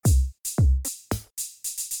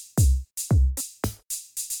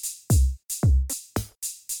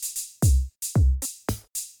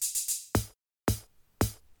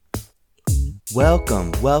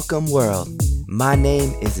Welcome world. My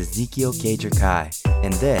name is Ezekiel Cager Kai,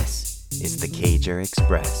 and this is the Cager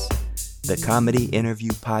Express, the comedy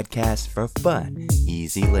interview podcast for fun,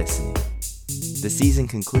 easy listening. The season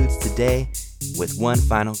concludes today with one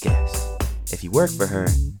final guest. If you work for her,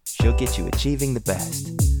 she'll get you achieving the best.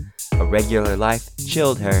 A regular life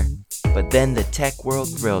chilled her, but then the tech world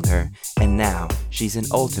thrilled her, and now she's an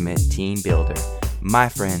ultimate team builder. My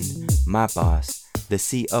friend, my boss, the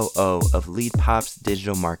COO of leadPops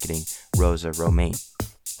Digital Marketing, Rosa Romaine.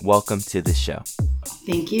 Welcome to the show.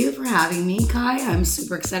 Thank you for having me, Kai. I'm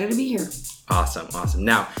super excited to be here. Awesome.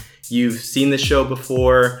 Now, you've seen the show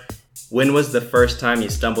before. When was the first time you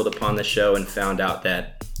stumbled upon the show and found out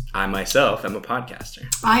that I myself am a podcaster?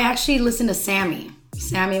 I actually listened to Sammy.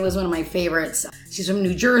 Sammy was one of my favorites. She's from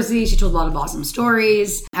New Jersey. She told a lot of awesome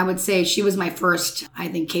stories. I would say she was my first,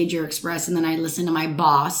 Cager Express. And then I listened to my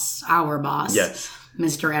boss, our boss. Yes.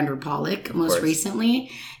 Mr. Andrew Pollack, most recently.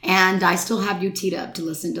 And I still have you teed up to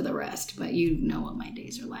listen to the rest, but you know what my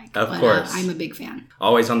days are like. Of course. I'm a big fan.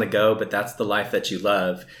 Always on the go, but that's the life that you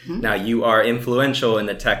love. Mm-hmm. Now, you are influential in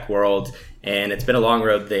the tech world, and it's been a long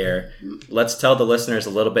road there. Mm-hmm. Let's tell the listeners a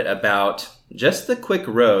little bit about just the quick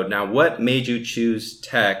road. Now, what made you choose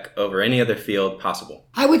tech over any other field possible?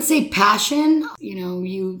 I would say passion.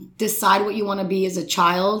 You decide what you want to be as a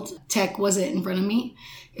child. Tech wasn't in front of me.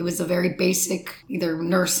 It was a very basic, either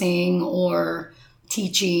nursing or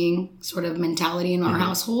teaching sort of mentality in our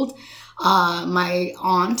household. My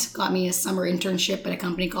aunt got me a summer internship at a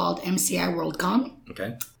company called MCI WorldCom.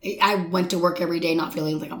 Okay. I went to work every day not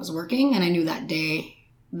feeling like I was working. And I knew that day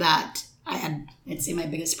that I had, I'd say, my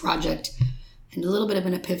biggest project and a little bit of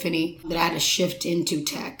an epiphany that I had to shift into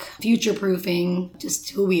tech. Future-proofing, just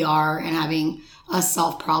who we are and having us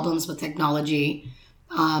solve problems with technology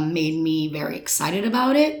made me very excited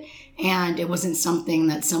about it. And it wasn't something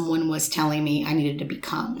that someone was telling me I needed to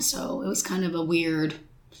become. So it was kind of a weird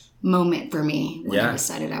moment for me when I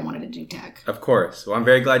decided I wanted to do tech. Of course. Well, I'm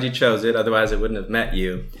very glad you chose it. Otherwise, I wouldn't have met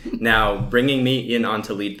you. Now, bringing me in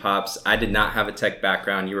onto leadPops, I did not have a tech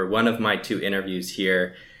background. You were one of my 2 interviews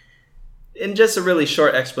here. In just a really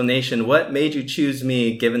short explanation, what made you choose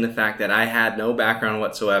me given the fact that I had no background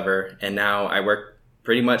whatsoever, and now I work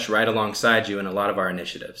pretty much right alongside you in a lot of our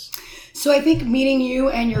initiatives? So I think meeting you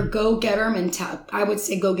and your go-getter mentality, I would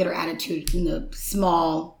say go-getter attitude in the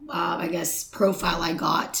small, profile I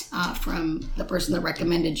got from the person that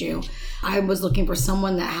recommended you. I was looking for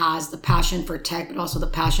someone that has the passion for tech, but also the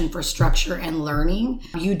passion for structure and learning.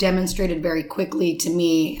 You demonstrated very quickly to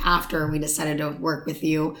me after we decided to work with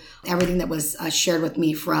you, everything that was shared with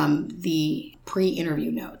me from the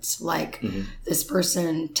pre-interview notes. This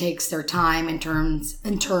person takes their time in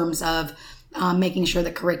terms of making sure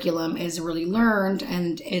the curriculum is really learned,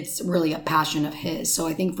 and it's really a passion of his. So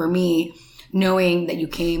I think for me, knowing that you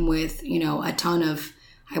came with, a ton of,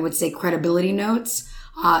 I would say, credibility notes,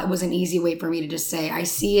 it was an easy way for me to just say, I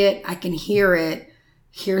see it, I can hear it,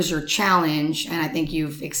 here's your challenge, and I think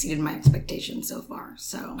you've exceeded my expectations so far.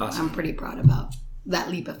 So awesome. I'm pretty proud about that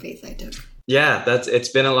leap of faith I took. Yeah, it's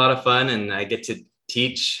been a lot of fun, and I get to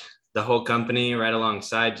teach the whole company right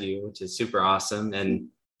alongside you, which is super awesome. And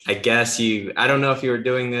I guess I don't know if you were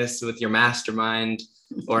doing this with your mastermind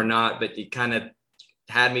or not, but you kind of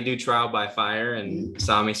had me do trial by fire and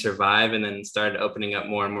saw me survive, and then started opening up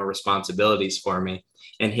more and more responsibilities for me.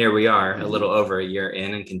 And here we are a little over a year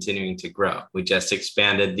in and continuing to grow. We just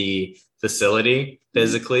expanded the facility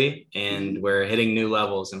physically, and we're hitting new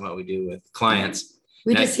levels in what we do with clients.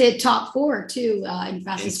 We just hit top 4 too, in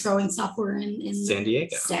fastest growing software in San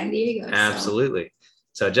Diego. Absolutely.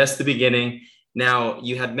 So just the beginning. Now,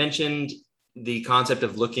 you had mentioned the concept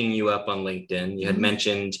of looking you up on LinkedIn. You had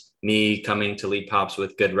mentioned me coming to leadPops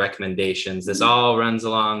with good recommendations. This all runs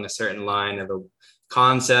along a certain line of a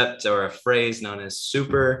concept or a phrase known as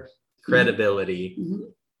super credibility.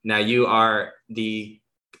 Now, are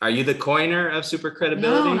you the coiner of super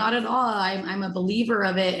credibility? No, not at all. I'm a believer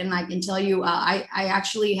of it. And I can tell you, I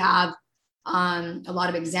actually have a lot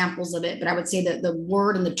of examples of it, but I would say that the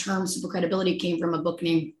word and the term super credibility came from a book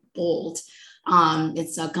named Bold.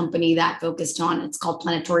 It's a company that focused on, it's called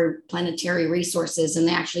Planetary Resources, and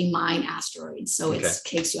they actually mine asteroids. So it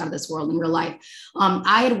takes you out of this world in real life.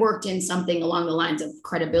 I had worked in something along the lines of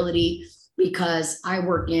credibility because I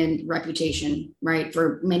work in reputation, right?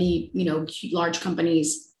 For many, large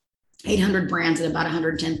companies, 800 brands and about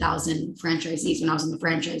 110,000 franchisees when I was in the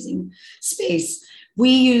franchising space. We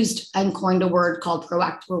used and coined a word called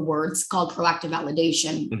proactive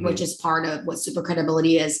validation, which is part of what super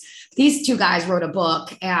credibility is. These 2 guys wrote a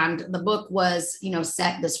book, and the book was,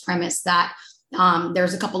 set this premise that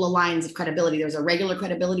there's a couple of lines of credibility. There's a regular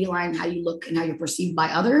credibility line, how you look and how you're perceived by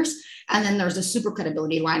others. And then there's a super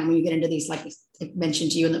credibility line when you get into these, like I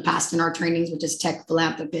mentioned to you in the past in our trainings, which is tech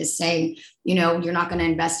philanthropists saying, you're not going to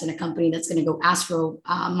invest in a company that's going to go astro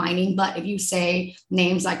mining. But if you say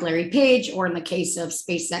names like Larry Page, or in the case of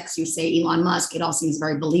SpaceX, you say Elon Musk, it all seems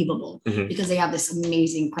very believable because they have this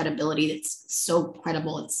amazing credibility that's so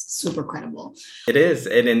credible. It's super credible. It is.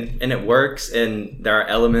 And it works. And there are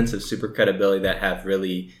elements of super credibility that have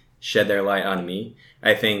really shed their light on me.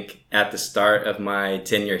 I think at the start of my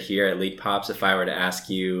tenure here at leadPops, if I were to ask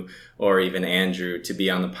you or even Andrew to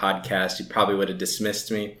be on the podcast, you probably would have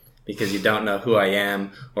dismissed me because you don't know who I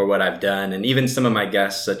am or what I've done. And even some of my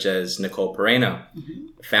guests, such as Nicole Pereno,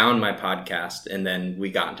 found my podcast, and then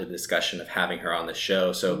we got into the discussion of having her on the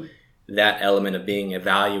show. So that element of being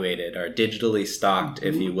evaluated or digitally stalked,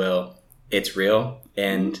 if you will, it's real.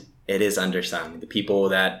 And it is undersigned. The people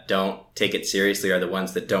that don't take it seriously are the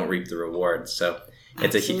ones that don't reap the rewards. So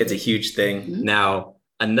it's a huge thing. Now,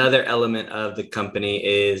 another element of the company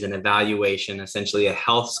is an evaluation, essentially a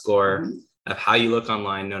health score of how you look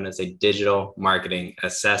online, known as a digital marketing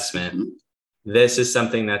assessment. This is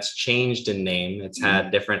something that's changed in name. It's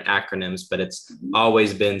had different acronyms, but it's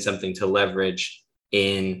always been something to leverage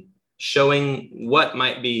in showing what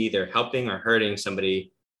might be either helping or hurting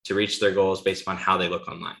somebody to reach their goals based upon how they look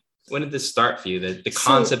online. When did this start for you? The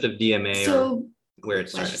concept of DMA, or where it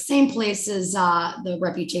started? Same place as the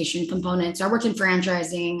reputation components. I worked in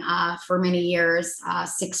franchising for many years,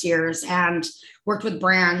 6 years, and worked with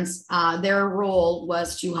brands. Their role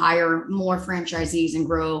was to hire more franchisees and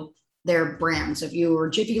grow their brand. So if you were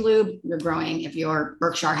Jiffy Lube, you're growing. If you're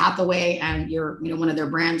Berkshire Hathaway and you're one of their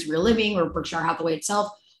brands, Real Living, or Berkshire Hathaway itself,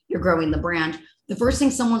 you're growing the brand. The first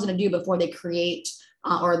thing someone's going to do before they create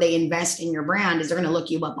or they invest in your brand is they're going to look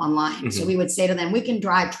you up online. So we would say to them, we can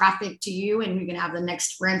drive traffic to you and we can have the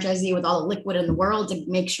next franchisee with all the liquid in the world to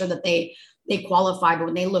make sure that they qualify. But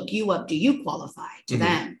when they look you up, do you qualify to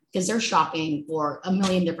them? Because they're shopping for a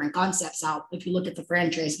million different concepts out. If you look at the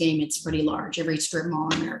franchise game, it's pretty large. Every strip mall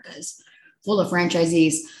in America is full of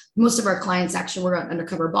franchisees. Most of our clients actually were at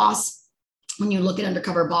Undercover Boss. When you look at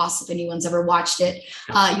Undercover Boss, if anyone's ever watched it,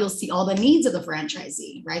 you'll see all the needs of the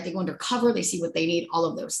franchisee, right? They go undercover, they see what they need, all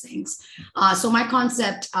of those things. So my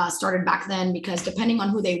concept started back then because depending on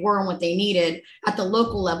who they were and what they needed at the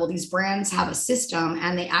local level, these brands have a system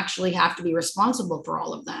and they actually have to be responsible for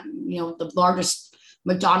all of them. The largest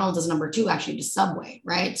McDonald's is number 2, actually, to Subway,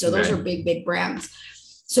 right? So those are big, big brands.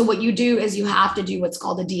 So what you do is you have to do what's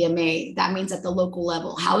called a DMA. That means at the local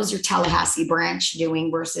level, how is your Tallahassee branch doing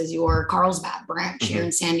versus your Carlsbad branch here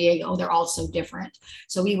in San Diego? They're all so different.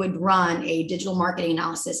 So we would run a digital marketing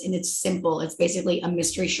analysis, and it's simple. It's basically a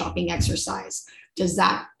mystery shopping exercise. Does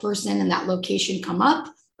that person in that location come up,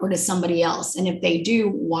 or does somebody else? And if they do,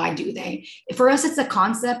 why do they? For us, it's a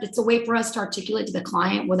concept. It's a way for us to articulate to the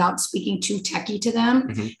client without speaking too techie to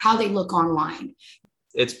them, how they look online.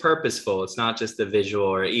 It's purposeful. It's not just a visual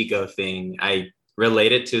or ego thing. I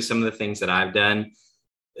relate it to some of the things that I've done.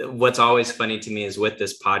 What's always funny to me is with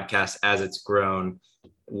this podcast, as it's grown,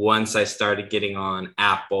 once I started getting on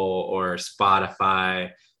Apple or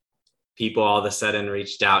Spotify, people all of a sudden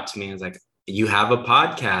reached out to me and was like, you have a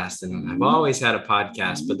podcast. And I've always had a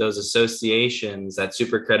podcast, but those associations, that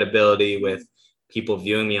super credibility with people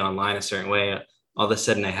viewing me online a certain way, all of a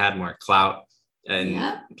sudden I had more clout.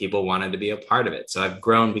 And people wanted to be a part of it. So I've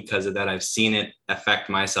grown because of that. I've seen it affect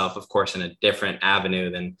myself, of course, in a different avenue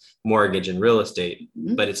than mortgage and real estate,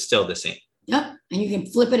 but it's still the same. Yep. And you can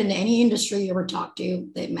flip it into any industry you ever talk to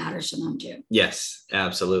that matters to them too. Yes,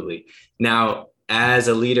 absolutely. Now, as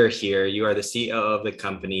a leader here, you are the CEO of the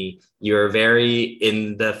company. You're very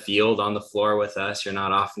in the field on the floor with us. You're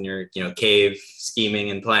not off in your cave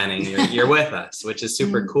scheming and planning. You're with us, which is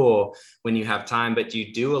super cool when you have time, but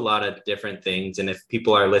you do a lot of different things. And if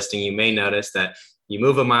people are listening, you may notice that you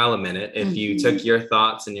move a mile a minute. If you took your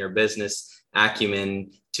thoughts and your business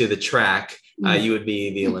acumen to the track, you would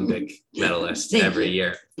be the Olympic medalist every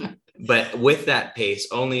year. But with that pace,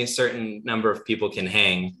 only a certain number of people can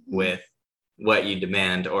hang with what you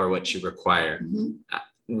demand or what you require.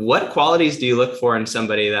 What qualities do you look for in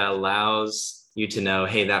somebody that allows you to know,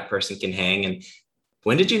 hey, that person can hang? And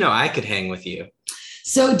when did you know I could hang with you?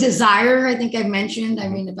 So desire, I think I mentioned, I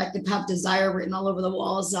mean, if I could have desire written all over the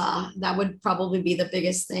walls, that would probably be the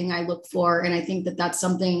biggest thing I look for. And I think that that's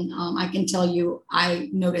something I can tell you I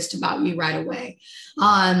noticed about you right away.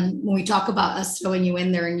 When we talk about us throwing you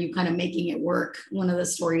in there and you kind of making it work, one of the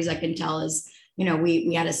stories I can tell is,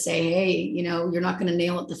 we had to say, hey, you're not going to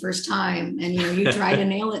nail it the first time. And, you try to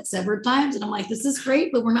nail it several times. And I'm like, this is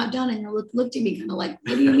great, but we're not done. And you looked at me kind of like,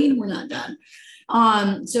 what do you mean we're not done?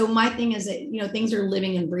 So my thing is that, things are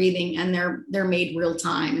living and breathing, and they're made real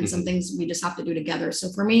time. And some things we just have to do together. So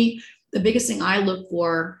for me, the biggest thing I look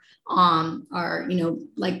for are,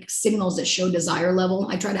 like signals that show desire level.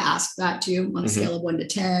 I try to ask that too on a scale of 1 to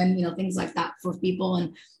 10, things like that for people.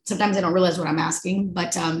 And sometimes I don't realize what I'm asking,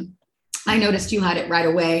 but I noticed you had it right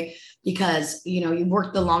away because, you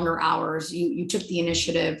worked the longer hours, you took the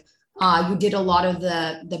initiative, you did a lot of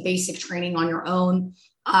the basic training on your own.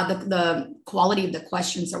 The quality of the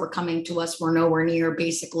questions that were coming to us were nowhere near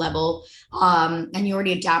basic level. And you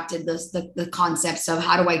already adapted the concepts of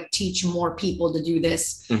how do I teach more people to do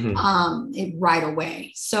this right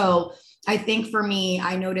away. So I think for me,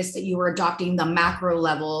 I noticed that you were adopting the macro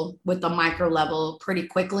level with the micro level pretty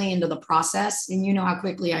quickly into the process. And you know how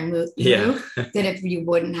quickly I moved that if you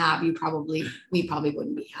wouldn't have, we probably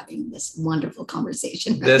wouldn't be having this wonderful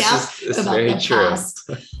conversation right this is about very the true. past.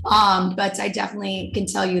 But I definitely can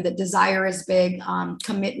tell you that desire is big,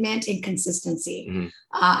 commitment and consistency.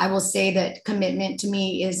 I will say that commitment to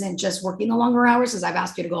me isn't just working the longer hours, as I've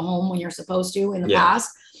asked you to go home when you're supposed to in the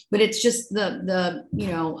past. But it's just the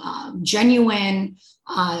genuine,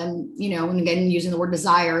 and again, using the word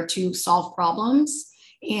desire to solve problems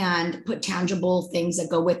and put tangible things that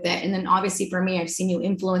go with it. And then obviously for me, I've seen you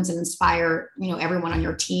influence and inspire, everyone on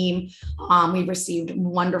your team. We've received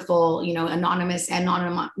wonderful, anonymous and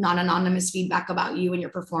non-anonymous feedback about you and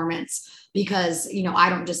your performance, because, I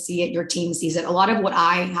don't just see it, your team sees it. A lot of what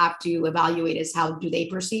I have to evaluate is how do they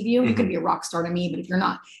perceive you? You could be a rock star to me, but if you're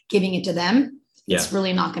not giving it to them, it's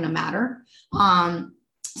really not going to matter.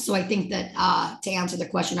 So I think that to answer the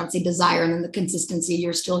question, I would say desire, and then the consistency.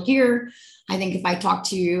 You're still here. I think if I talked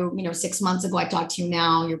to you, 6 months ago, I talked to you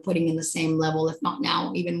now, you're putting in the same level, if not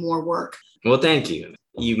now, even more work. Well, thank you.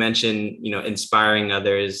 You mentioned, inspiring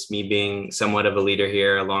others, me being somewhat of a leader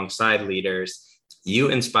here alongside leaders. You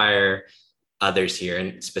inspire others here.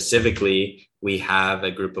 And specifically, we have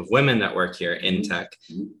a group of women that work here in tech.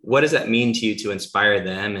 What does that mean to you to inspire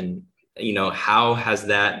them? And how has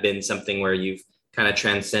that been something where you've kind of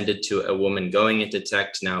transcended to a woman going into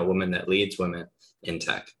tech to now a woman that leads women in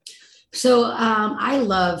tech? So I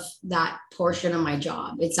love that portion of my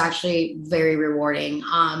job. It's actually very rewarding.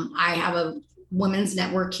 I have a women's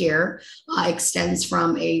network here, extends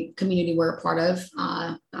from a community we're a part of.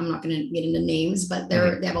 I'm not going to get into names, but they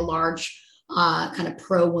have a large kind of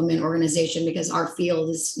pro-women organization, because our field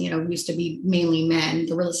is, used to be mainly men.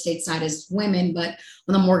 The real estate side is women, but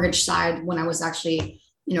on the mortgage side, when I was actually,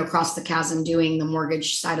 across the chasm doing the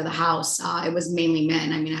mortgage side of the house, it was mainly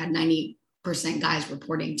men. I mean, I had 90% guys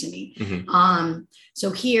reporting to me. So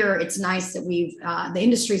here it's nice that the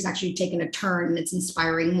industry's actually taken a turn, and it's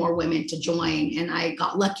inspiring more women to join. And I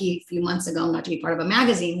got lucky a few months ago not to be part of a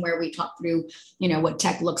magazine where we talked through, what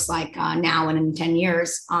tech looks like now and in 10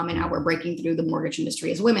 years, and how we're breaking through the mortgage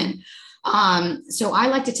industry as women. So I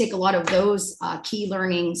like to take a lot of those key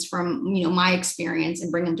learnings from, my experience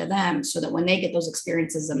and bring them to them, so that when they get those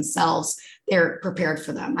experiences themselves, they're prepared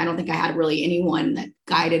for them. I don't think I had really anyone that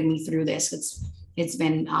guided me through this. It's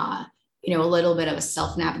been, a little bit of a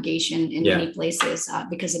self-navigation in many places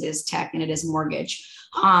because it is tech and it is mortgage.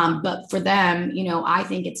 But for them, I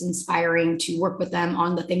think it's inspiring to work with them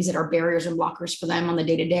on the things that are barriers and blockers for them on the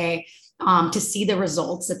day-to-day. To see the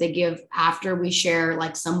results that they give after we share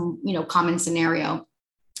like some, common scenario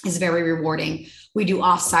is very rewarding. We do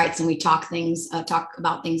offsites and we talk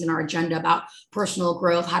about things in our agenda about personal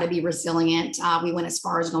growth, how to be resilient. We went as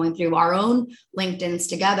far as going through our own LinkedIns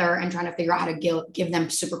together and trying to figure out how to give them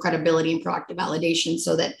super credibility and proactive validation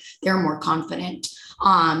so that they're more confident.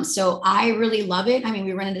 So I really love it. I mean,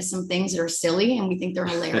 we run into some things that are silly and we think they're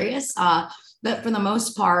hilarious. But for the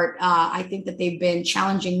most part, I think that they've been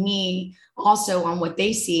challenging me also on what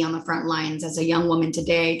they see on the front lines as a young woman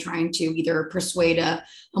today, trying to either persuade a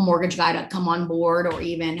mortgage guy to come on board, or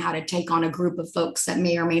even how to take on a group of folks that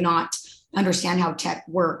may or may not understand how tech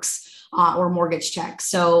works. Or mortgage tech.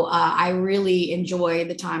 So I really enjoy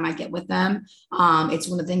the time I get with them. It's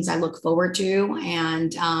one of the things I look forward to.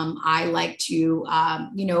 And I like to,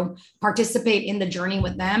 participate in the journey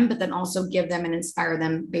with them, but then also give them and inspire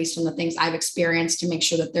them based on the things I've experienced to make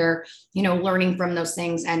sure that they're, learning from those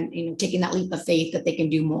things and, taking that leap of faith that they can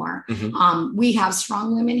do more. We have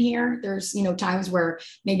strong women here. There's, times where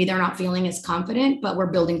maybe they're not feeling as confident, but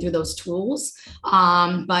we're building through those tools.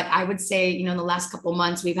 But I would say, in the last couple of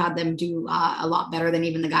months, we've had them do a lot better than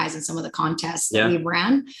even the guys in some of the contests that we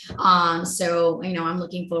ran. So, I'm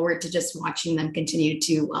looking forward to just watching them continue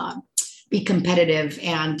to be competitive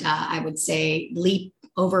and I would say leap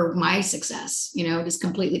over my success, just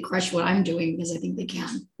completely crush what I'm doing because I think they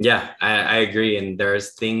can. Yeah, I agree. And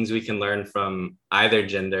there's things we can learn from either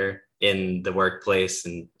gender in the workplace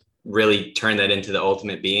and really turn that into the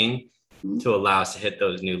ultimate being to allow us to hit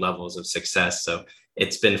those new levels of success. So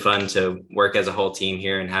it's been fun to work as a whole team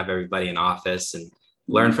here and have everybody in office and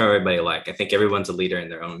learn from everybody alike. I think everyone's a leader in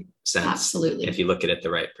their own sense. Absolutely. If you look at it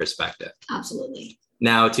the right perspective. Absolutely.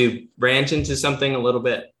 Now to branch into something a little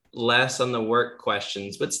bit less on the work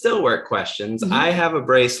questions, but still work questions. I have a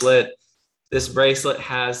bracelet. This bracelet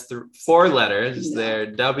has 4 letters. They're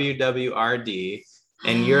WWRD.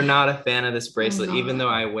 And you're not a fan of this bracelet, even though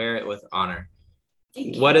I wear it with honor.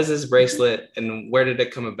 What is this bracelet and where did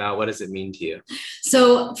it come about? What does it mean to you?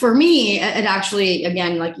 So for me, it actually,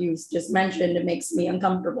 again, like you just mentioned, it makes me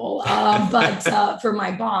uncomfortable. But for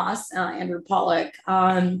my boss, Andrew Pollock,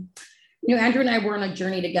 Andrew and I were on a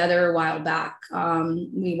journey together a while back.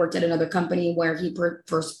 We worked at another company where he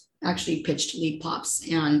first actually pitched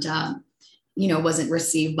leadPops and, wasn't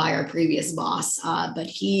received by our previous boss. But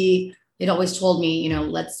he had always told me,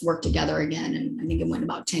 let's work together again. And I think it went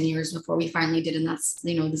about 10 years before we finally did. And that's,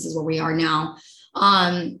 this is where we are now.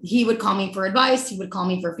 He would call me for advice. He would call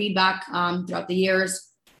me for feedback throughout the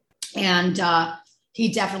years. And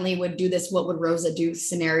he definitely would do this, what would Rosa do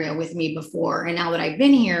scenario with me before. And now that I've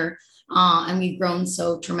been here and we've grown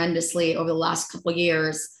so tremendously over the last couple of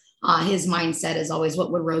years, his mindset is always,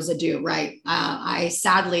 what would Rosa do? Right. I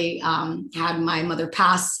sadly had my mother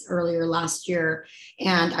pass earlier last year,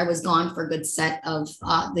 and I was gone for a good set of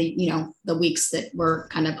the weeks that were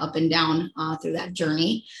kind of up and down through that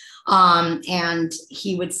journey. And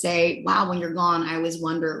he would say, wow, when you're gone, I always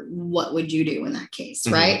wonder, what would you do in that case?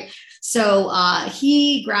 Right. So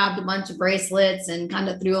he grabbed a bunch of bracelets and kind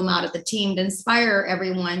of threw them out at the team to inspire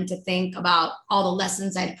everyone to think about all the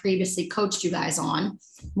lessons I'd previously coached you guys on,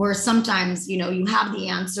 where sometimes, you have the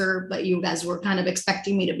answer, but you guys were kind of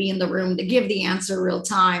expecting me to be in the room to give the answer real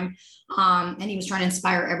time. And he was trying to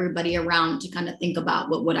inspire everybody around to kind of think about,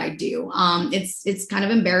 what would I do? It's kind of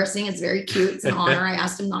embarrassing. It's very cute. It's an honor. I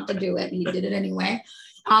asked him not to do it. He did it anyway.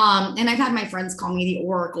 And I've had my friends call me the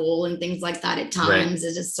Oracle and things like that at times. Right.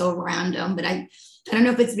 It's just so random, but I don't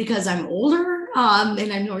know if it's because I'm older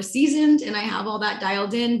and I'm more seasoned and I have all that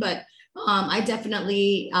dialed in, but I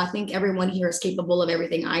definitely think everyone here is capable of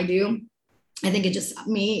everything I do. I think it's just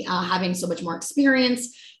me having so much more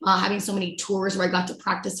experience, having so many tours where I got to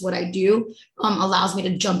practice what I do allows me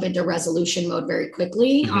to jump into resolution mode very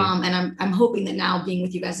quickly. And I'm hoping that now being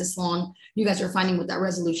with you guys this long, you guys are finding what that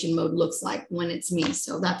resolution mode looks like when it's me.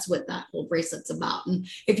 So that's what that whole bracelet's about. And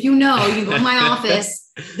if you go in my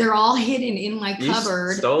office, they're all hidden in my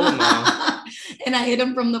cupboard. You stole them all. And I hid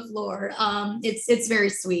them from the floor. It's very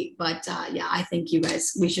sweet, but I think you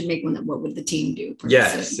guys, we should make one that, what would the team do?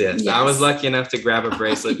 Yes. I was lucky enough to grab a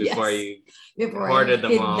bracelet before you hoarded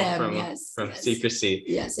them all from secrecy.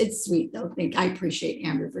 Yes, it's sweet though. I appreciate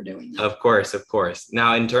Andrew for doing that. Of course.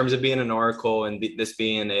 Now, in terms of being an Oracle and this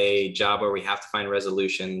being a job where we have to find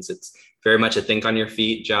resolutions, it's very much a think on your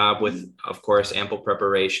feet job with, of course, ample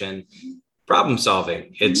preparation. Problem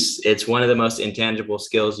solving. It's one of the most intangible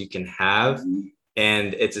skills you can have.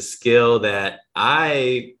 And it's a skill that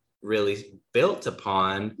I really built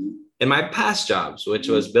upon in my past jobs, which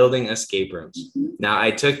was building escape rooms. Now,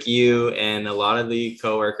 I took you and a lot of the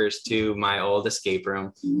coworkers to my old escape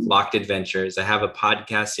room, Locked Adventures. I have a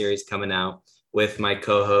podcast series coming out with my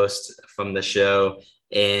co-host from the show,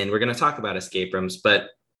 and we're going to talk about escape rooms. But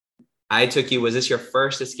I took you, was this your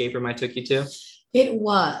first escape room I took you to? It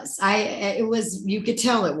was. It was, you could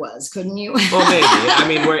tell it was, couldn't you? Well, maybe. I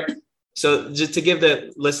mean, so just to give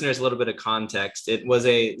the listeners a little bit of context, it was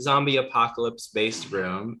a zombie apocalypse based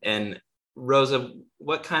room. And Rosa,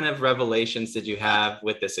 what kind of revelations did you have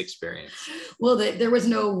with this experience? Well, there was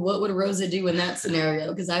no, what would Rosa do in that scenario?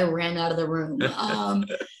 Because I ran out of the room.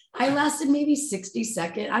 I lasted maybe 60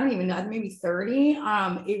 seconds. I don't even know, maybe 30.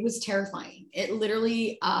 It was terrifying. It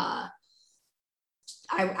literally,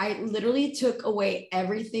 I literally took away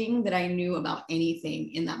everything that I knew about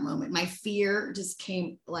anything in that moment. My fear just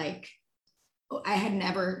came like, I had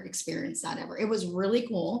never experienced that ever. It was really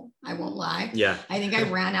cool. I won't lie. Yeah. I think I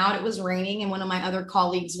ran out. It was raining and one of my other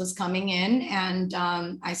colleagues was coming in and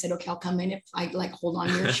I said, okay, I'll come in if I hold on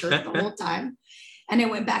to your shirt the whole time. And I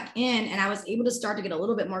went back in and I was able to start to get a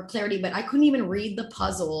little bit more clarity, but I couldn't even read the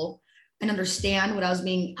puzzle and understand what I was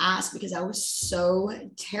being asked because I was so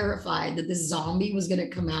terrified that this zombie was going to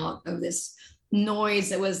come out of this noise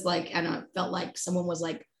that was like, I don't know, it felt like someone was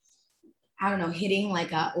like I don't know, hitting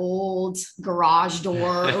like a old garage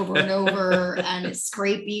door over and over and it's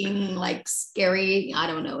scraping like scary, I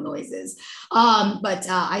don't know, noises. But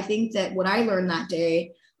I think that what I learned that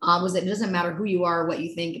day was that it doesn't matter who you are, what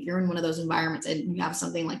you think, if you're in one of those environments and you have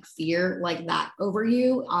something like fear like that over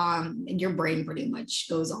you, your brain pretty much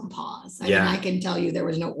goes on pause. I mean, I can tell you there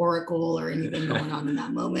was no oracle or anything going on in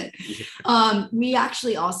that moment. We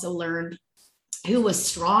actually also learned who was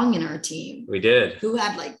strong in our team. We did. Who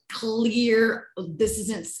had like clear, this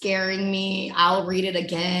isn't scaring me, I'll read it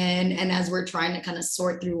again. And as we're trying to kind of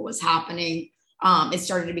sort through what was happening, it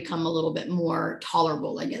started to become a little bit more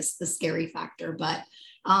tolerable, I guess, the scary factor. But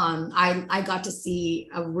I got to see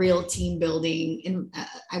a real team building and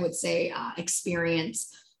I would say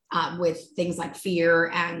experience with things like fear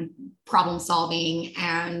and problem solving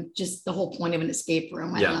and just the whole point of an escape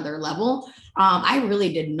room at another level. I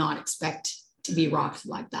really did not expect to be rocked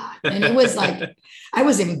like that. And it was like, I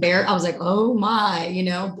was embarrassed. I was like, oh my,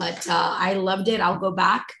 but I loved it. I'll go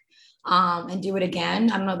back and do it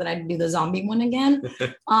again. I don't know that I'd do the zombie one again.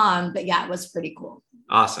 But yeah, it was pretty cool.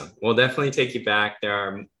 Awesome. We'll definitely take you back. There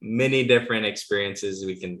are many different experiences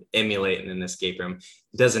we can emulate in an escape room.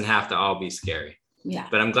 It doesn't have to all be scary. Yeah.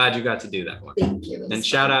 But I'm glad you got to do that one. Thank you. And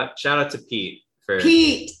shout out to Pete for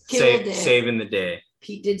saving the day.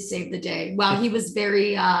 Pete did save the day. Wow, he was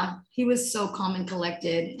very he was so calm and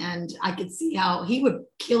collected, and I could see how he would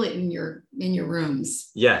kill it in your rooms.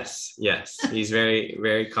 Yes. He's very,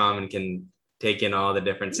 very calm and can take in all the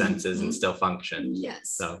different senses and still function. Yes.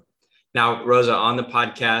 So now, Rosa, on the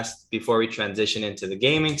podcast, before we transition into the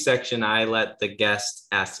gaming section, I let the guest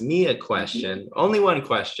ask me a question, only one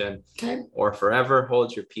question, or forever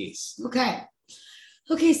hold your peace.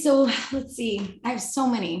 Okay, so let's see. I have so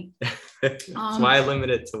many. That's why I limit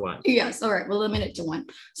it to one. Yes. All right. We'll limit it to one.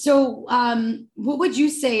 So what would you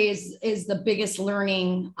say is the biggest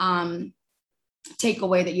learning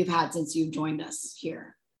takeaway that you've had since you've joined us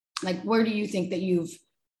here? Like, where do you think that you've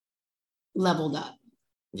leveled up?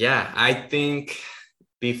 Yeah, I think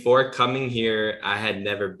before coming here, I had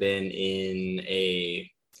never been in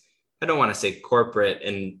I don't want to say corporate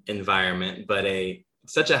environment, but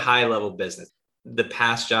such a high level business. The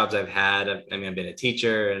past jobs I've had, I've been a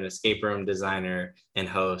teacher, an escape room designer, and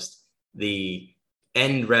host. The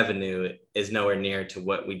end revenue is nowhere near to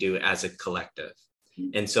what we do as a collective.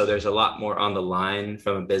 And so there's a lot more on the line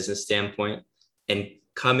from a business standpoint. And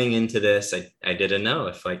coming into this, I didn't know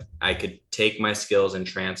if I could take my skills and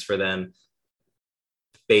transfer them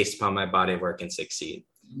based upon my body of work and succeed.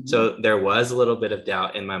 So there was a little bit of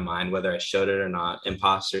doubt in my mind, whether I showed it or not.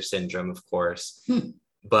 Imposter syndrome, of course.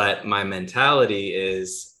 But my mentality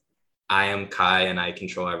is I am Kai and I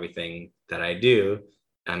control everything that I do.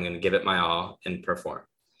 I'm going to give it my all and perform.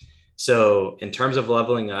 So in terms of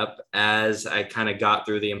leveling up, as I kind of got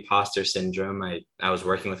through the imposter syndrome, I was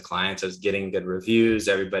working with clients. I was getting good reviews.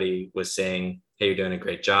 Everybody was saying, hey, you're doing a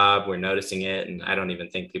great job. We're noticing it. And I don't even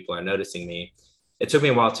think people are noticing me. It took me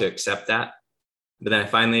a while to accept that. But then I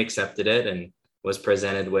finally accepted it and was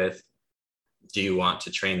presented with, do you want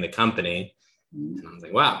to train the company? And I was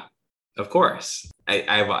like, wow, of course.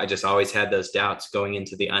 I just always had those doubts going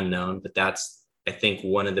into the unknown. But that's, I think,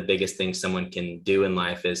 one of the biggest things someone can do in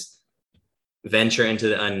life is venture into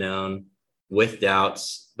the unknown with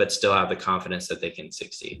doubts, but still have the confidence that they can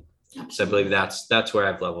succeed. Absolutely. So I believe that's where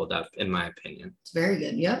I've leveled up, in my opinion. It's very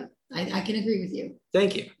good. Yep. I can agree with you.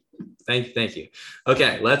 Thank you.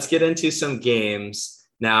 Okay, let's get into some games.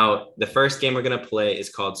 Now, the first game we're going to play is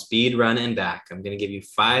called Speed, Run, and Back. I'm going to give you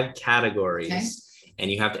 5 categories,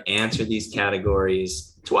 and you have to answer these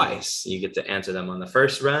categories twice. You get to answer them on the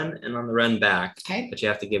first run and on the run back, but you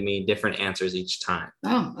have to give me different answers each time.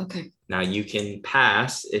 Oh, okay. Now, you can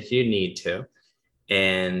pass if you need to,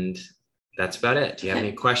 and that's about it. Do you have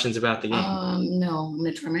any questions about the game? No, I'm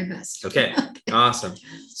going to try my best. Okay, awesome.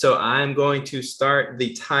 So I'm going to start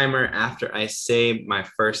the timer after I say my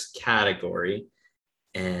first category,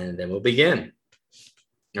 and then we'll begin.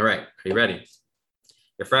 All right, are you ready?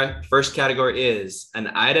 Your first category is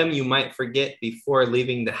an item you might forget before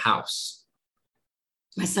leaving the house.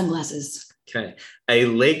 My sunglasses. Okay. A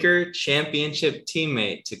Laker championship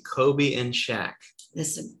teammate to Kobe and Shaq.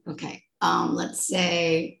 Okay. Let's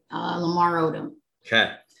say Lamar Odom.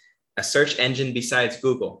 Okay. A search engine besides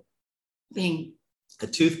Google. Bing. A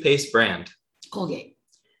toothpaste brand. Colgate.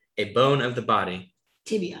 A bone of the body.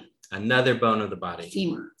 Tibia. Another bone of the body.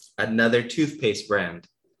 Femur. Another toothpaste brand.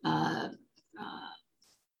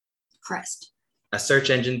 Crest. A search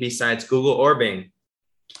engine besides Google or Bing.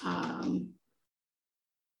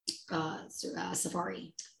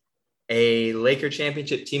 Safari. A Laker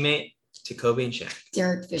championship teammate to Kobe and Shaq.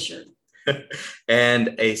 Derek Fisher.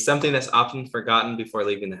 And something that's often forgotten before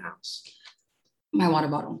leaving the house. My water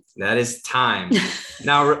bottle. That is time.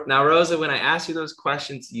 Now, Rosa, when I asked you those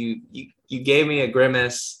questions, you gave me a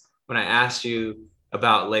grimace when I asked you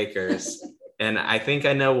about Lakers. And I think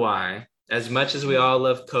I know why. As much as we all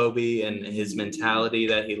love Kobe and his mentality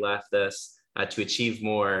that he left us to achieve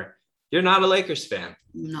more, you're not a Lakers fan.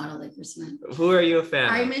 Not a Lakers fan. Who are you a fan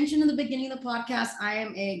I of? mentioned in the beginning of the podcast, I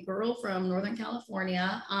am a girl from Northern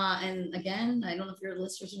California. And again, I don't know if your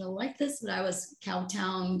listeners are going to like this, but I was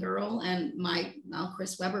Cowtown girl, and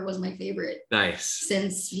Chris Webber was my favorite. Nice.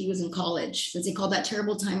 Since he was in college, since he called that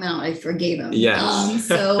terrible timeout, I forgave him. Yes.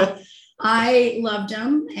 So I loved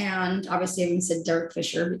him, and obviously I even said Derek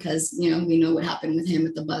Fisher because we know what happened with him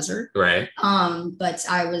at the buzzer. Right. But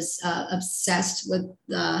I was obsessed with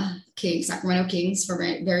the Sacramento Kings for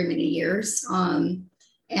very, very many years. And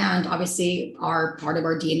obviously part of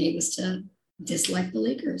our DNA was to dislike the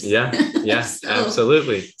Lakers. Yeah,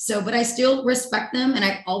 absolutely. But I still respect them, and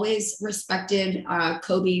I've always respected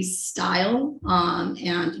Kobe's style.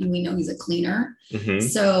 And we know he's a cleaner. Mm-hmm.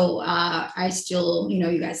 So I still,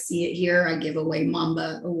 you guys see it here. I give away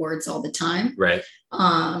Mamba awards all the time. Right.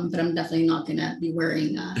 But I'm definitely not going to be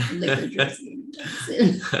wearing a Laker jersey.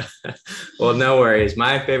 Well, no worries.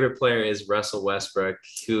 My favorite player is Russell Westbrook,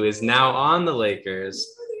 who is now on the Lakers.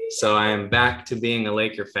 So I am back to being a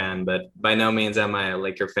Laker fan, but by no means am I a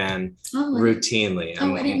Laker fan routinely.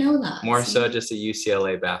 I didn't know that. More so just a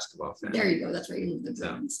UCLA basketball fan. There you go. That's right. You love the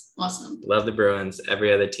Bruins. Awesome. Love the Bruins.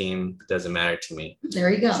 Every other team doesn't matter to me. There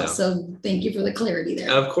you go. So thank you for the clarity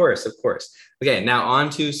there. Of course. Okay, now on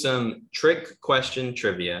to some trick question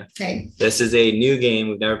trivia. Okay. This is a new game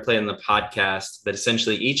we've never played on the podcast, but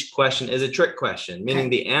essentially each question is a trick question, meaning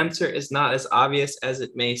the answer is not as obvious as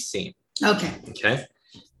it may seem. Okay.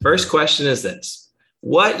 First question is this.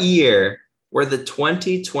 What year were the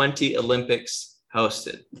 2020 Olympics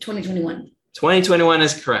hosted? 2021. 2021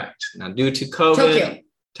 is correct. Now, due to COVID,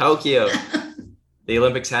 Tokyo, the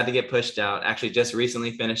Olympics had to get pushed out. Actually, just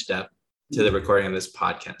recently finished up to the recording of this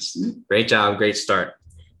podcast. Great job. Great start.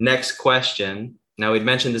 Next question. Now, we'd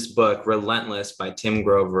mentioned this book, Relentless by Tim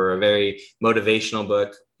Grover, a very motivational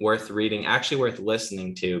book, worth reading, actually worth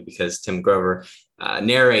listening to because Tim Grover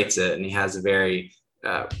narrates it, and he has a very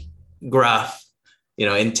gruff,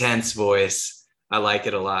 intense voice. I like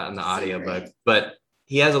it a lot in the audiobook, but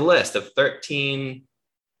he has a list of 13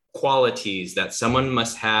 qualities that someone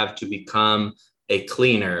must have to become a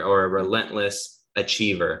cleaner or a relentless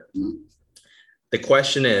achiever. The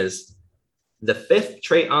question is, the fifth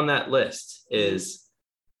trait on that list is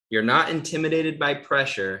you're not intimidated by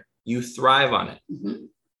pressure, you thrive on it.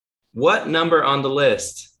 What number on the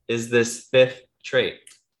list is this fifth trait?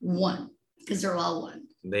 1. Because they're all 1.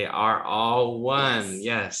 They are all 1.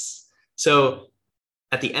 Yes. So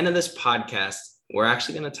at the end of this podcast, we're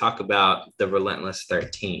actually going to talk about the Relentless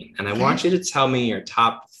 13. And I want you to tell me your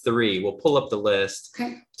top 3. We'll pull up the list,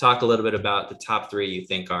 talk a little bit about the top 3 you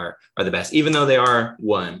think are the best, even though they are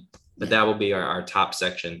 1. But that will be our top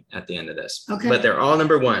section at the end of this. But they're all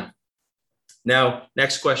number 1. Now,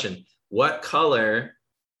 next question. What color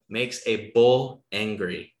makes a bull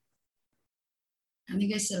angry? I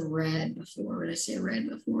think I said red before. Did I say red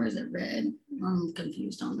before? Is it red? I'm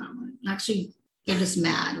confused on that one. Actually, they're just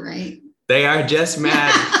mad, right? They are just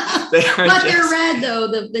mad. They're red though.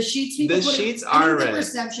 The sheets. The sheets are red. The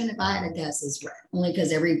perception, if I had to guess, is red. Only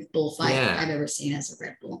because every bullfight I've ever seen has a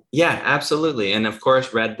Red Bull. Yeah, absolutely. And of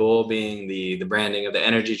course, Red Bull being the branding of the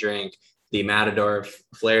energy drink. The Matador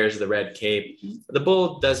flares the red cape. The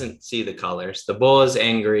bull doesn't see the colors. The bull is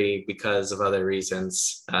angry because of other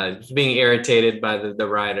reasons, being irritated by the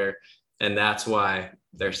rider, and that's why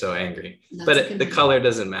they're so angry. But the color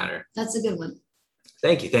doesn't matter. That's a good one.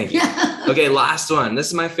 Thank you. Okay, last one. This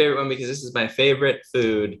is my favorite one because this is my favorite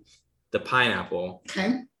food, the pineapple.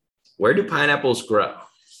 Okay. Where do pineapples grow?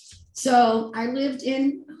 So I lived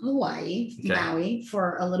in Hawaii, Maui,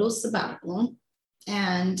 for a little sabbatical,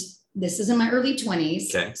 and this is in my early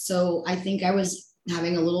 20s. So I think I was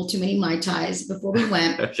having a little too many Mai Tais before we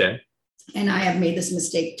went. And I have made this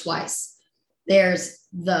mistake twice. There's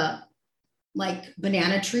the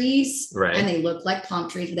banana trees, and they look like palm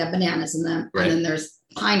trees with that bananas in them. And then there's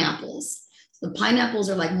pineapples. The pineapples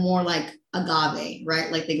are more like agave, right?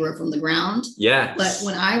 Like they grow from the ground. But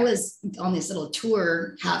when I was on this little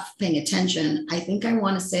tour, half paying attention, I think I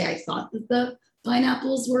want to say I thought that the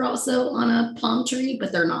pineapples were also on a palm tree,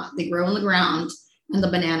 but they're not. They grow on the ground And the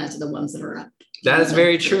bananas are the ones that are up. That is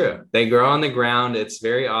very true. They grow on the ground. It's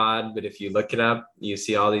very odd, but if you look it up, you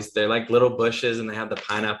see all these, they're like little bushes and they have the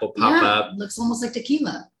pineapple pop up. Looks almost like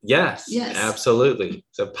tequila. Yes, absolutely.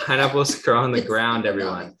 So pineapples grow on the ground,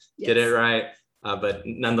 everyone. Yes. Get it right. But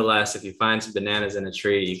nonetheless, if you find some bananas in a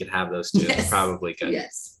tree, you could have those too. It's probably good.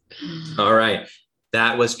 Yes. All right.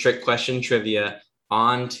 That was trick question trivia.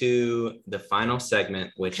 On to the final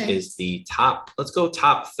segment, which is the let's go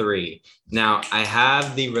top 3. Now, I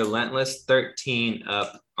have the Relentless 13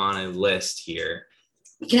 up on a list here.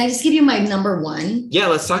 Can I just give you my number 1? Yeah,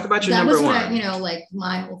 let's talk about your number 1. Like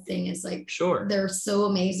my whole thing is like, sure, they're so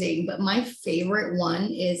amazing. But my favorite one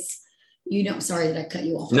is, sorry that I cut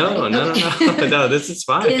you off. No, this is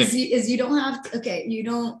fine. Is you don't have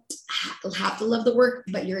to love the work,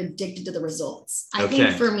 but you're addicted to the results. I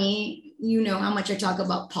think for me, how much I talk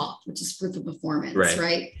about POP, which is proof of performance,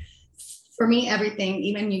 right? For me, everything,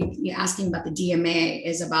 even you asking about the DMA,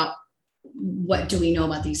 is about what do we know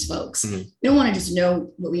about these folks? Mm-hmm. We don't want to just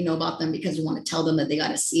know what we know about them because we want to tell them that they got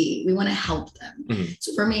to see. We want to help them. Mm-hmm.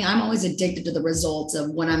 So for me, I'm always addicted to the results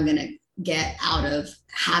of what I'm going to get out of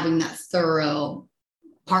having that thorough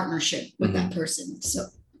partnership with that person. So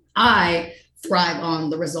I thrive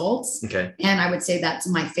on the results. Okay. And I would say that's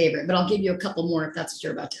my favorite, but I'll give you a couple more if that's what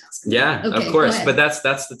you're about to ask. Yeah, of course. But that's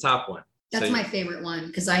the top one. That's my favorite one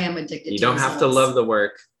because I am addicted. You don't have to love the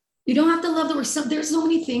work. You don't have to love the work. There's so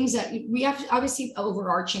many things that we have to obviously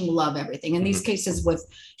overarching love everything. In these cases with,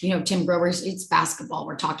 Tim Grover's, it's basketball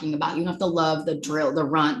we're talking about. You don't have to love the drill, the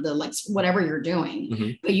run, the whatever you're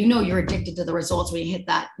doing, but you're addicted to the results when you hit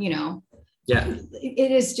that, Yeah.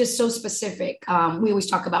 It is just so specific. We always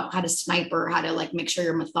talk about how to sniper, how to make sure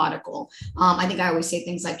you're methodical. I think I always say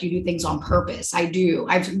things like you do things on purpose. I do.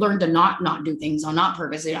 I've learned to not do things on not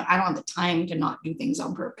purpose. I don't have the time to not do things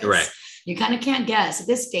on purpose. Right. You kind of can't guess at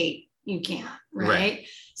this state. You can't. Right.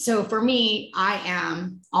 So for me, I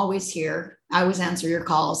am always here. I always answer your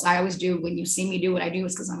calls. I always do. When you see me do what I do,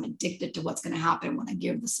 is because I'm addicted to what's going to happen when I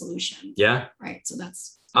give the solution. Yeah. Right. So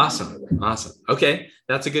that's awesome. Okay.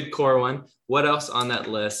 That's a good core one. What else on that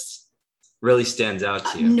list really stands out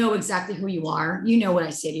to you? Know exactly who you are. You know what I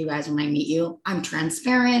say to you guys when I meet you. I'm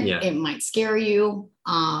transparent. Yeah. It might scare you.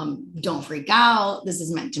 Don't freak out. This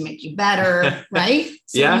is meant to make you better. Right.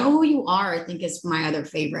 So know who you are, I think, is my other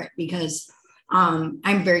favorite because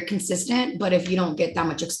I'm very consistent. But if you don't get that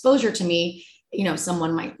much exposure to me,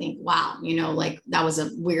 someone might think, wow, that was a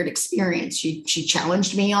weird experience. She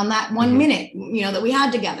challenged me on that 1 minute, that we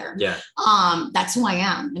had together. Yeah. That's who I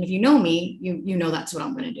am. And if you know me, you know, that's what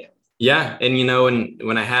I'm going to do. Yeah. And,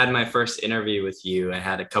 when I had my first interview with you, I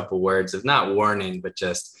had a couple words of not warning, but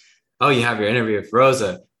just, oh, you have your interview with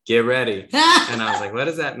Rosa, get ready. And I was like, what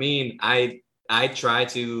does that mean? I try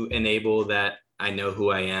to enable that I know who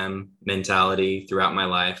I am mentality throughout my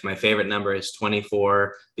life. My favorite number is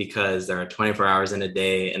 24 because there are 24 hours in a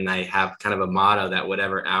day. And I have kind of a motto that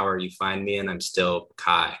whatever hour you find me in, I'm still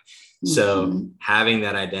Kai. So having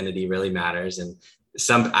that identity really matters. And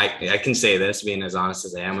I can say this, being as honest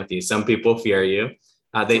as I am with you, some people fear you.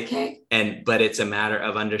 But it's a matter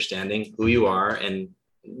of understanding who you are and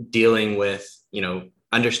dealing with,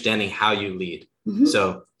 understanding how you lead.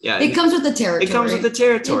 So yeah, it comes with the territory. It comes with the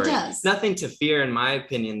territory. It does. Nothing to fear, in my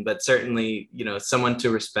opinion, but certainly, someone to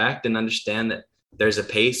respect and understand that there's a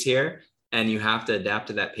pace here, and you have to adapt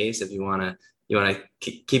to that pace if you want to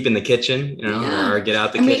keep in the kitchen, or get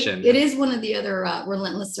out the kitchen. It is one of the other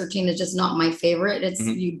Relentless 13 is just not my favorite. It's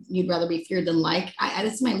you'd rather be feared than liked.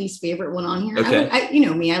 That's my least favorite one on here. Okay.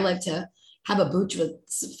 Me, I like to have a booch with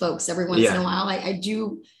folks every once in a while. I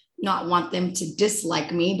do not want them to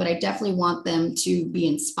dislike me, but I definitely want them to be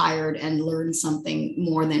inspired and learn something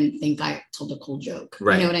more than think I told a cool joke.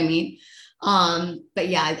 Right. You know what I mean? But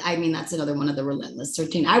yeah, that's another one of the Relentless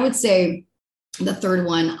 13. I would say the third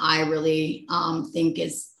one I really think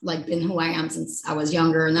is been who I am since I was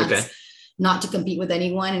younger. And that's not to compete with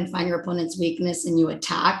anyone and find your opponent's weakness and you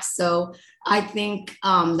attack. So I think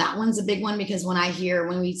that one's a big one because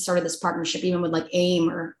when we started this partnership, even with AIM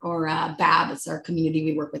or BAB, it's our community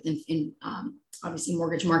we work with in obviously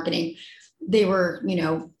mortgage marketing, they were,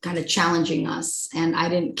 kind of challenging us. And I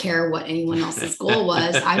didn't care what anyone else's goal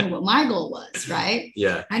was. I knew what my goal was, right?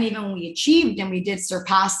 Yeah. And even when we achieved and we did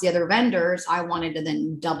surpass the other vendors, I wanted to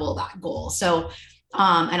then double that goal. So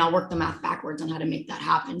and I'll work the math backwards on how to make that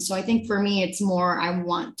happen. So I think for me, it's more, I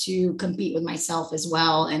want to compete with myself as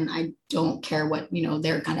well. And I don't care what,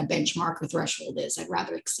 their kind of benchmark or threshold is. I'd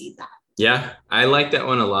rather exceed that. Yeah, I like that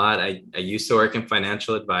one a lot. I used to work in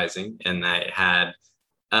financial advising, and I had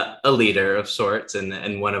a leader of sorts.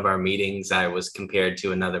 And one of our meetings, I was compared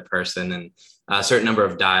to another person and a certain number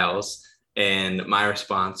of dials. And my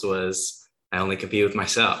response was, I only compete with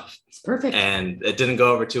myself. It's perfect. And it didn't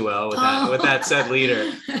go over too well with that said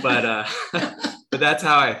leader, but but that's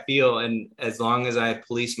how I feel. And as long as I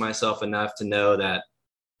police myself enough to know that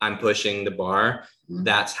I'm pushing the bar,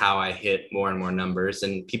 that's how I hit more and more numbers.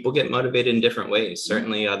 And people get motivated in different ways.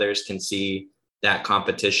 Certainly others can see that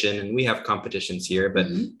competition, and we have competitions here, but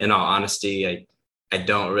in all honesty, I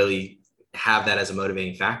don't really have that as a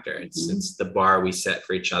motivating factor. It's the bar we set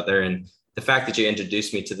for each other. And the fact that you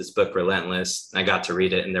introduced me to this book, Relentless, I got to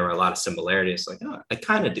read it and there were a lot of similarities. Like, oh, I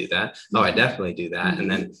kind of do that. Oh, I definitely do that. And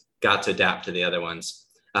then got to adapt to the other ones.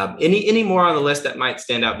 Any more on the list that might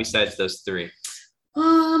stand out besides those three?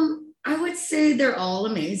 I would say they're all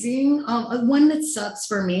amazing. One that sucks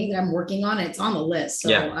for me that I'm working on, it's on the list,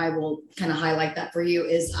 so I will kind of highlight that for you,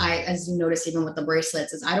 is as you notice, even with the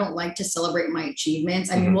bracelets, is I don't like to celebrate my achievements.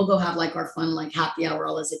 I mean, we'll go have like our fun, like happy hour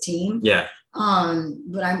all as a team. Yeah.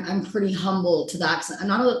 But I'm pretty humble to that. I'm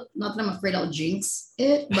not that I'm afraid I'll jinx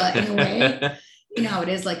it, but in a way, you know, it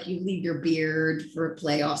is like you leave your beard for a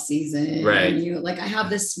playoff season. Right. And I have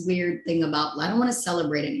this weird thing about, I don't want to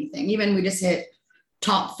celebrate anything. Even we just hit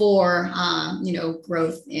top 4,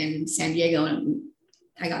 growth in San Diego. And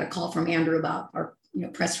I got a call from Andrew about our,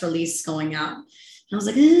 press release going out. And I was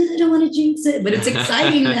like, I don't want to jinx it, but it's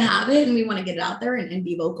exciting to have it. And we want to get it out there and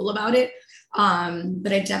be vocal about it.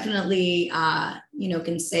 But I definitely,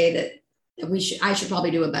 can say that I should probably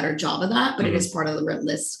do a better job of that, but it is part of the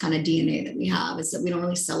Relentless kind of DNA that we have, is that we don't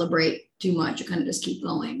really celebrate too much. You kind of just keep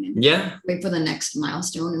going and wait for the next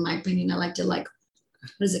milestone. In my opinion, I like to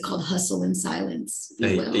what is it called? Hustle in silence.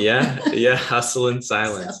 Hustle in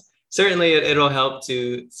silence. So. Certainly it'll help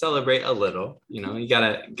to celebrate a little, you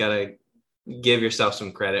gotta give yourself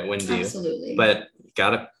some credit when due. Absolutely. But you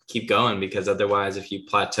gotta keep going, because otherwise if you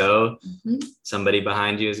plateau, somebody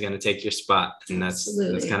behind you is going to take your spot. And that's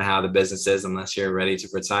kind of how the business is, unless you're ready to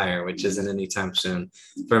retire, which isn't anytime soon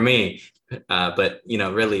for me. But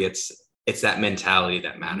really it's that mentality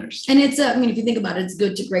that matters. And it's if you think about it, it's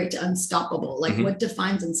good to great to unstoppable. Like what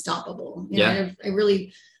defines unstoppable? I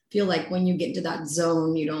really feel like when you get into that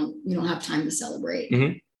zone, you don't have time to celebrate.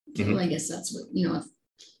 So I guess that's what,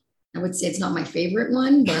 I would say it's not my favorite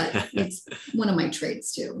one, but it's one of my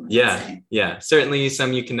traits too. Yeah. Certainly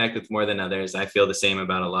some you connect with more than others. I feel the same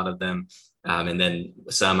about a lot of them. And then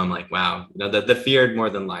some I'm like, wow, the feared more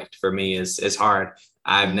than liked for me is hard.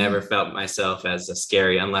 I've never felt myself as a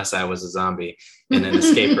scary, unless I was a zombie in an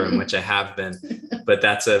escape room, which I have been, but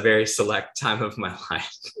that's a very select time of my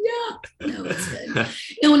life. Yeah, no, it's good.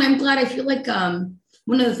 And I'm glad. I feel like,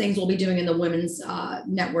 one of the things we'll be doing in the women's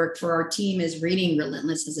network for our team is reading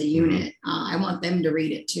Relentless as a unit. I want them to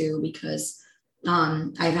read it too, because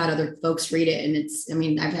I've had other folks read it,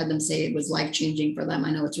 and I've had them say it was life-changing for them. I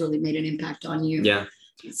know it's really made an impact on you. Yeah.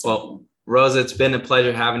 Well, Rosa, it's been a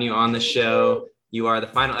pleasure having you on the show. You are the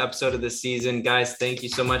final episode of this season. Guys, thank you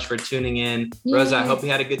so much for tuning in. Yay. Rosa, I hope you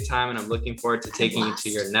had a good time, and I'm looking forward to taking you to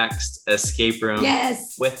your next escape room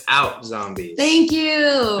without zombies. Thank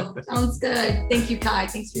you. Sounds good. Thank you, Kai.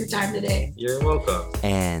 Thanks for your time today. You're welcome.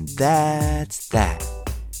 And that's that.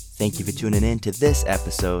 Thank you for tuning in to this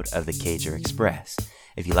episode of the Cager Express.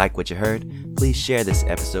 If you like what you heard, please share this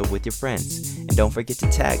episode with your friends. And don't forget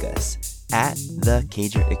to tag us at the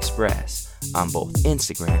Cager Express on both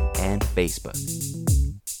Instagram and Facebook.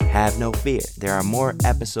 Have no fear, there are more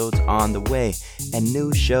episodes on the way, and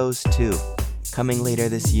new shows too. Coming later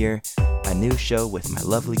this year, a new show with my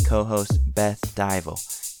lovely co-host Beth Dival.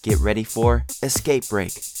 Get ready for Escape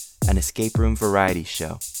Break, an escape room variety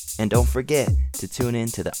show. And don't forget to tune in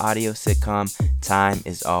to the audio sitcom Time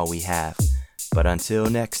Is All We Have. But until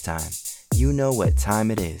next time, you know what time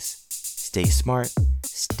it is. Stay smart,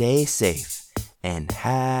 stay safe, and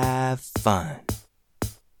have fun.